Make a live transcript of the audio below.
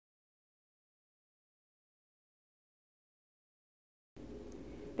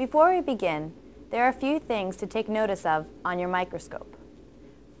Before we begin, there are a few things to take notice of on your microscope.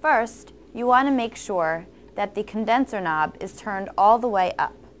 First, you want to make sure that the condenser knob is turned all the way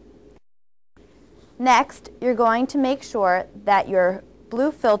up. Next, you're going to make sure that your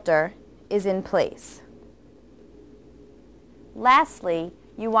blue filter is in place. Lastly,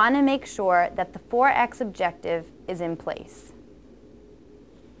 you want to make sure that the 4x objective is in place.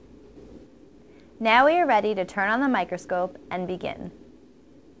 Now we are ready to turn on the microscope and begin.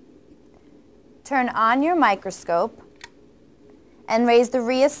 Turn on your microscope and raise the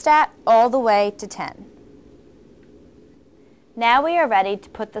rheostat all the way to 10. Now we are ready to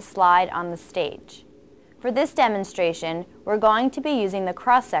put the slide on the stage. For this demonstration, we're going to be using the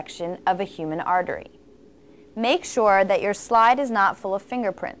cross-section of a human artery. Make sure that your slide is not full of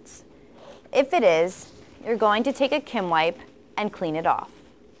fingerprints. If it is, you're going to take a Kim wipe and clean it off.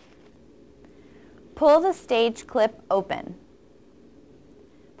 Pull the stage clip open.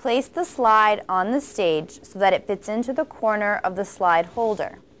 Place the slide on the stage so that it fits into the corner of the slide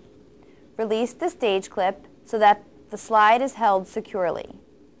holder. Release the stage clip so that the slide is held securely.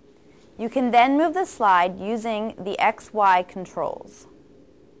 You can then move the slide using the XY controls.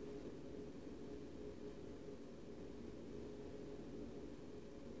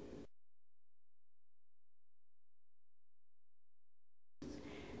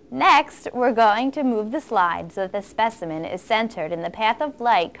 Next, we're going to move the slide so that the specimen is centered in the path of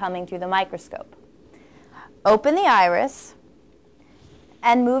light coming through the microscope. Open the iris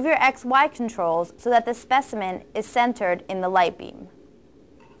and move your XY controls so that the specimen is centered in the light beam.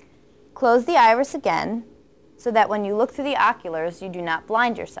 Close the iris again so that when you look through the oculars, you do not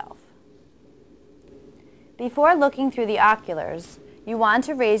blind yourself. Before looking through the oculars, you want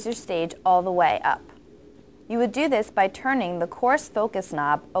to raise your stage all the way up. You would do this by turning the coarse focus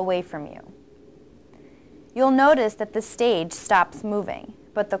knob away from you. You'll notice that the stage stops moving,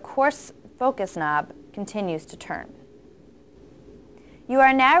 but the coarse focus knob continues to turn. You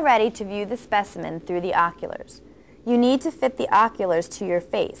are now ready to view the specimen through the oculars. You need to fit the oculars to your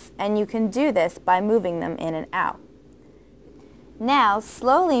face, and you can do this by moving them in and out. Now,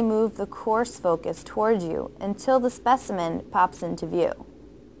 slowly move the coarse focus toward you until the specimen pops into view.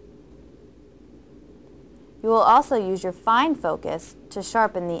 You will also use your fine focus to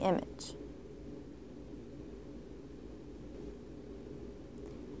sharpen the image.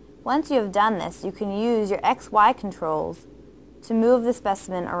 Once you have done this, you can use your XY controls to move the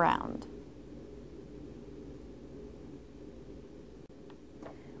specimen around.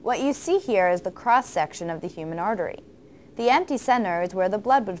 What you see here is the cross-section of the human artery. The empty center is where the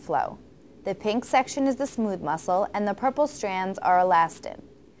blood would flow. The pink section is the smooth muscle, and the purple strands are elastin.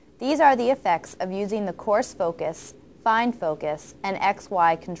 These are the effects of using the coarse focus, fine focus, and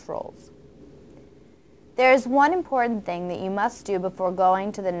XY controls. There is one important thing that you must do before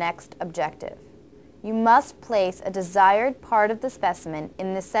going to the next objective. You must place a desired part of the specimen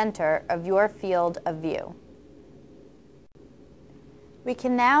in the center of your field of view. We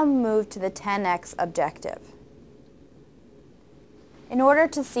can now move to the 10x objective. In order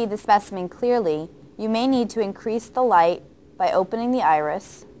to see the specimen clearly, you may need to increase the light by opening the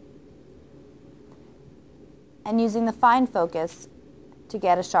iris and using the fine focus to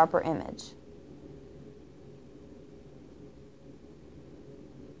get a sharper image.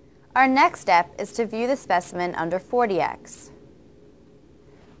 Our next step is to view the specimen under 40x.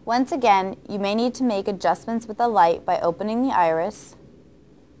 Once again, you may need to make adjustments with the light by opening the iris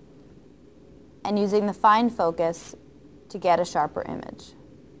and using the fine focus to get a sharper image.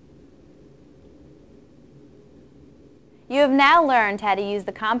 You have now learned how to use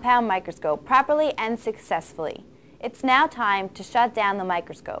the compound microscope properly and successfully. It's now time to shut down the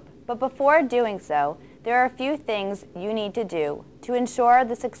microscope, but before doing so, there are a few things you need to do to ensure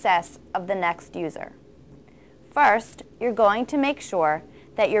the success of the next user. First, you're going to make sure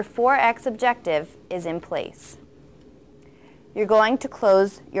that your 4x objective is in place. You're going to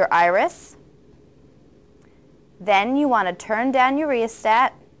close your iris. Then you want to turn down your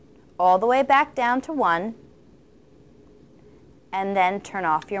rheostat all the way back down to 1, and then turn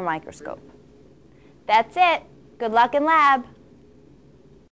off your microscope. That's it. Good luck in lab.